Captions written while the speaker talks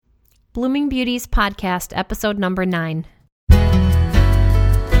Blooming Beauties Podcast, episode number 9.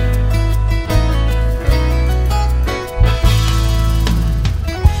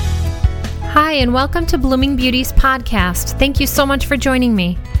 Hi, and welcome to Blooming Beauties Podcast. Thank you so much for joining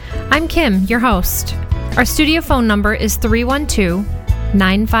me. I'm Kim, your host. Our studio phone number is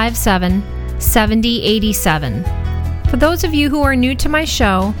 312-957-7087. For those of you who are new to my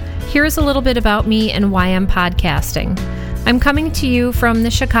show, here's a little bit about me and why I'm podcasting. I'm coming to you from the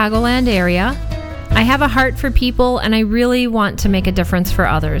Chicagoland area. I have a heart for people and I really want to make a difference for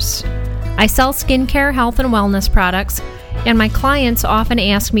others. I sell skincare, health, and wellness products, and my clients often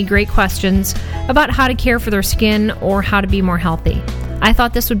ask me great questions about how to care for their skin or how to be more healthy. I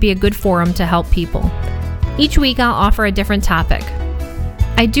thought this would be a good forum to help people. Each week I'll offer a different topic.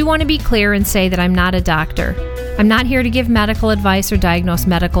 I do want to be clear and say that I'm not a doctor. I'm not here to give medical advice or diagnose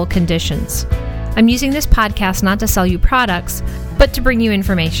medical conditions. I'm using this podcast not to sell you products, but to bring you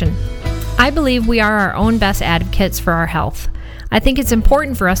information. I believe we are our own best advocates for our health. I think it's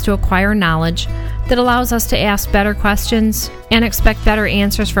important for us to acquire knowledge that allows us to ask better questions and expect better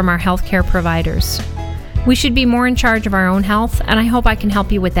answers from our healthcare providers. We should be more in charge of our own health, and I hope I can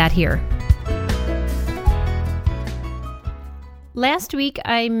help you with that here. Last week,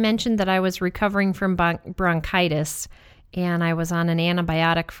 I mentioned that I was recovering from bronchitis, and I was on an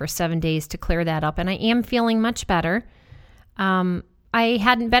antibiotic for 7 days to clear that up, and I am feeling much better. I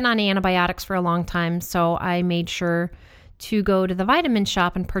hadn't been on antibiotics for a long time, so I made sure to go to the vitamin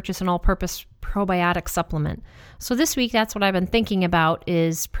shop and purchase an all-purpose probiotic supplement. So this week, that's what I've been thinking about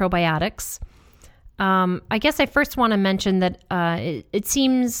is probiotics. I guess I first want to mention that it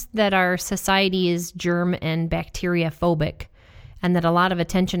seems that our society is germ and bacteria phobic, and that a lot of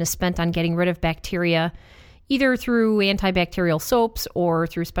attention is spent on getting rid of bacteria either through antibacterial soaps or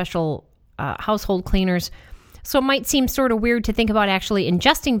through special household cleaners. So it might seem sort of weird to think about actually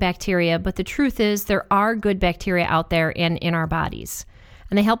ingesting bacteria, but the truth is there are good bacteria out there and in our bodies,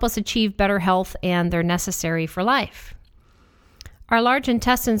 and they help us achieve better health, and they're necessary for life. Our large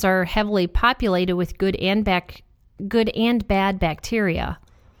intestines are heavily populated with good and bad bacteria.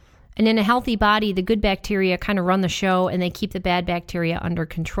 And in a healthy body, the good bacteria kind of run the show, and they keep the bad bacteria under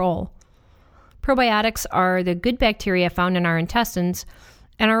control. Probiotics are the good bacteria found in our intestines,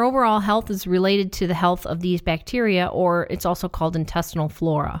 and our overall health is related to the health of these bacteria, or it's also called intestinal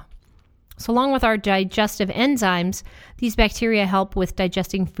flora. So along with our digestive enzymes, these bacteria help with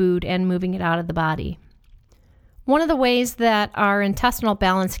digesting food and moving it out of the body. One of the ways that our intestinal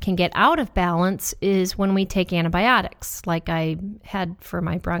balance can get out of balance is when we take antibiotics, like I had for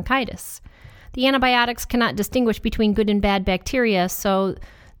my bronchitis. The antibiotics cannot distinguish between good and bad bacteria, so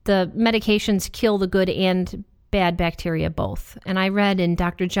the medications kill the good and bad bacteria both. And I read in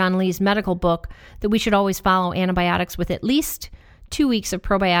Dr. John Lee's medical book that we should always follow antibiotics with at least 2 weeks of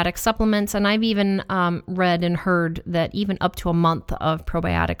probiotic supplements, and I've even read and heard that even up to a month of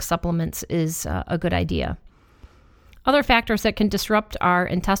probiotic supplements is a good idea. Other factors that can disrupt our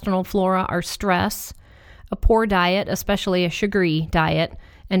intestinal flora are stress, a poor diet, especially a sugary diet,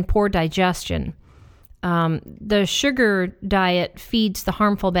 and poor digestion. The sugar diet feeds the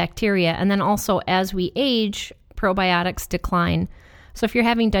harmful bacteria, and then also as we age, probiotics decline. So if you're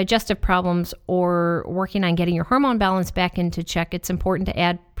having digestive problems or working on getting your hormone balance back into check, it's important to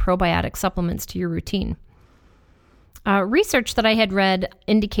add probiotic supplements to your routine. Research that I had read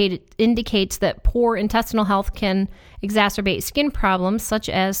indicates that poor intestinal health can exacerbate skin problems such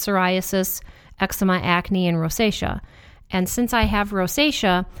as psoriasis, eczema, acne, and rosacea. And since I have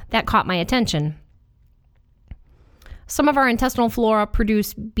rosacea, that caught my attention. Some of our intestinal flora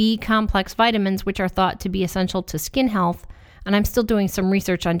produce B-complex vitamins, which are thought to be essential to skin health, and I'm still doing some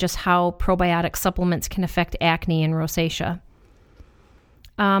research on just how probiotic supplements can affect acne and rosacea.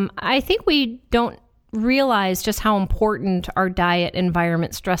 I think we don't realize just how important our diet,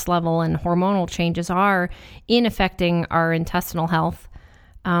 environment, stress level, and hormonal changes are in affecting our intestinal health.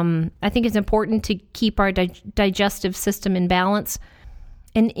 I think it's important to keep our digestive system in balance.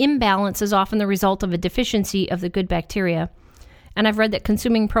 An imbalance is often the result of a deficiency of the good bacteria. And I've read that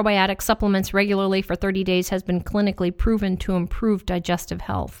consuming probiotic supplements regularly for 30 days has been clinically proven to improve digestive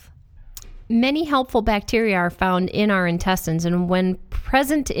health. Many helpful bacteria are found in our intestines, and when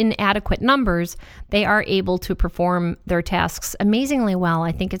present in adequate numbers, they are able to perform their tasks amazingly well.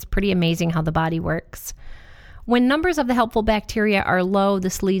 I think it's pretty amazing how the body works. When numbers of the helpful bacteria are low,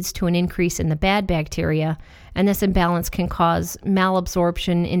 this leads to an increase in the bad bacteria, and this imbalance can cause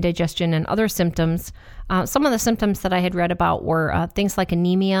malabsorption, indigestion, and other symptoms. Some of the symptoms that I had read about were things like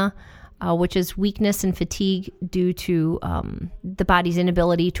anemia, which is weakness and fatigue due to the body's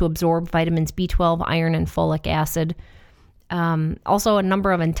inability to absorb vitamins B12, iron, and folic acid. Also, a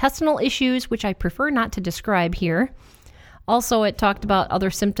number of intestinal issues, which I prefer not to describe here. Also, it talked about other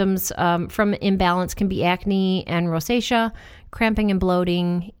symptoms from imbalance can be acne and rosacea, cramping and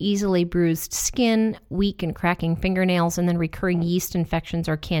bloating, easily bruised skin, weak and cracking fingernails, and then recurring yeast infections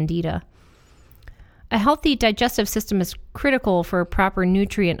or candida. A healthy digestive system is critical for proper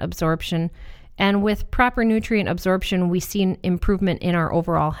nutrient absorption, and with proper nutrient absorption, we see an improvement in our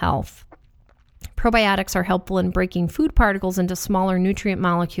overall health. Probiotics are helpful in breaking food particles into smaller nutrient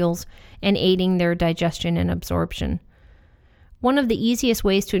molecules and aiding their digestion and absorption. One of the easiest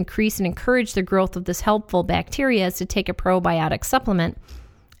ways to increase and encourage the growth of this helpful bacteria is to take a probiotic supplement.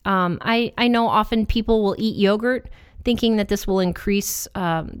 I know often people will eat yogurt thinking that this will increase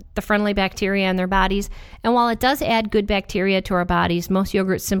the friendly bacteria in their bodies. And while it does add good bacteria to our bodies, most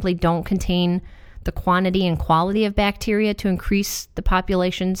yogurts simply don't contain the quantity and quality of bacteria to increase the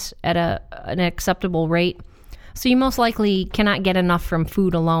populations at an acceptable rate. So you most likely cannot get enough from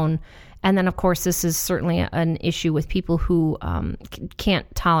food alone. And then, of course, this is certainly an issue with people who can't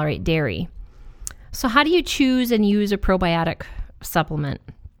tolerate dairy. So how do you choose and use a probiotic supplement?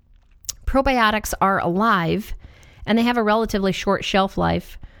 Probiotics are alive, and they have a relatively short shelf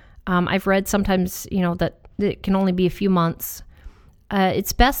life. I've read sometimes, that it can only be a few months.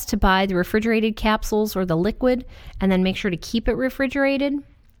 It's best to buy the refrigerated capsules or the liquid, and then make sure to keep it refrigerated.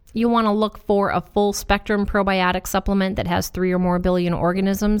 You want to look for a full spectrum probiotic supplement that has 3 or more billion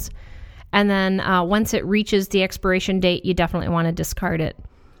organisms. And then once it reaches the expiration date, you definitely want to discard it.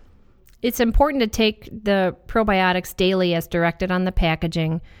 It's important to take the probiotics daily as directed on the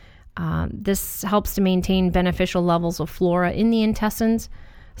packaging. This helps to maintain beneficial levels of flora in the intestines.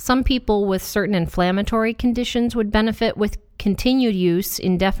 Some people with certain inflammatory conditions would benefit with continued use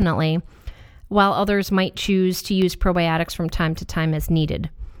indefinitely, while others might choose to use probiotics from time to time as needed.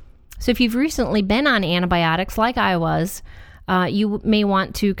 So if you've recently been on antibiotics like I was, you may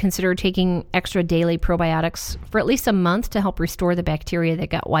want to consider taking extra daily probiotics for at least a month to help restore the bacteria that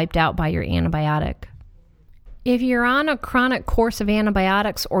got wiped out by your antibiotic. If you're on a chronic course of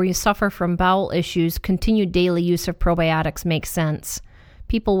antibiotics or you suffer from bowel issues, continued daily use of probiotics makes sense.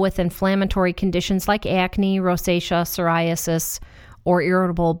 People with inflammatory conditions like acne, rosacea, psoriasis, or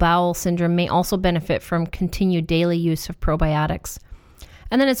irritable bowel syndrome may also benefit from continued daily use of probiotics.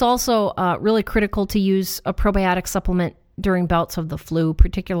 And then it's also really critical to use a probiotic supplement during bouts of the flu,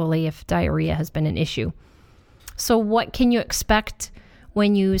 particularly if diarrhea has been an issue. So what can you expect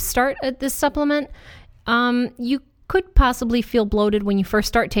when you start this supplement? You could possibly feel bloated when you first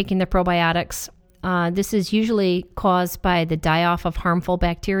start taking the probiotics. This is usually caused by the die-off of harmful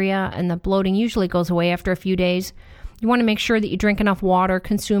bacteria, and the bloating usually goes away after a few days. You want to make sure that you drink enough water,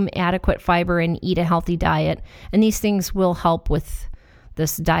 consume adequate fiber, and eat a healthy diet. And these things will help with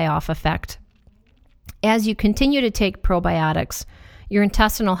this die-off effect. As you continue to take probiotics, your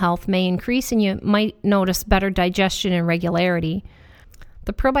intestinal health may increase and you might notice better digestion and regularity.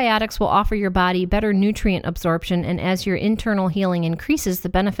 The probiotics will offer your body better nutrient absorption, and as your internal healing increases, the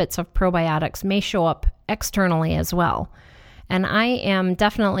benefits of probiotics may show up externally as well. And I am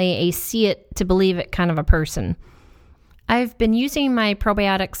definitely a see it to believe it kind of a person. I've been using my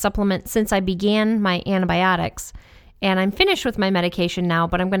probiotic supplement since I began my antibiotics, and I'm finished with my medication now,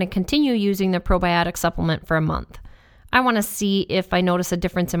 but I'm going to continue using the probiotic supplement for a month. I want to see if I notice a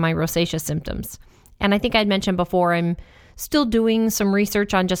difference in my rosacea symptoms. And I think I'd mentioned before, I'm still doing some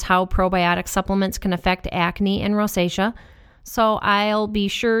research on just how probiotic supplements can affect acne and rosacea. So I'll be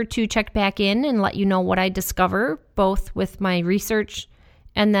sure to check back in and let you know what I discover, both with my research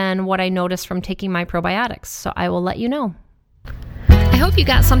and then what I notice from taking my probiotics. So I will let you know. I hope you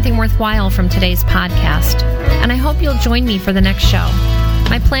got something worthwhile from today's podcast, and I hope you'll join me for the next show.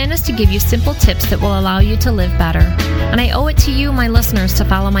 My plan is to give you simple tips that will allow you to live better, and I owe it to you, my listeners, to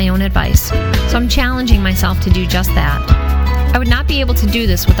follow my own advice. So I'm challenging myself to do just that. I would not be able to do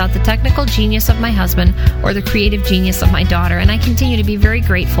this without the technical genius of my husband or the creative genius of my daughter, and I continue to be very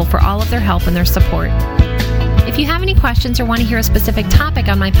grateful for all of their help and their support. If you have any questions or want to hear a specific topic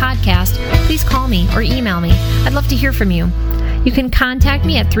on my podcast, please call me or email me. I'd love to hear from you. You can contact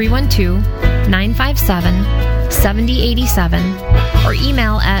me at 312-957-7087 or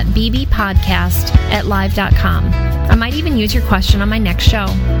email at bbpodcast@live.com. I might even use your question on my next show.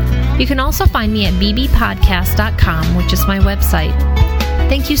 You can also find me at bbpodcast.com, which is my website.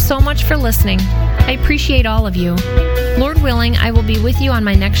 Thank you so much for listening. I appreciate all of you. Lord willing, I will be with you on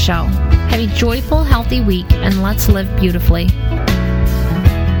my next show. Have a joyful, healthy week, and let's live beautifully.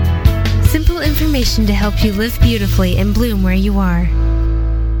 Simple information to help you live beautifully and bloom where you are.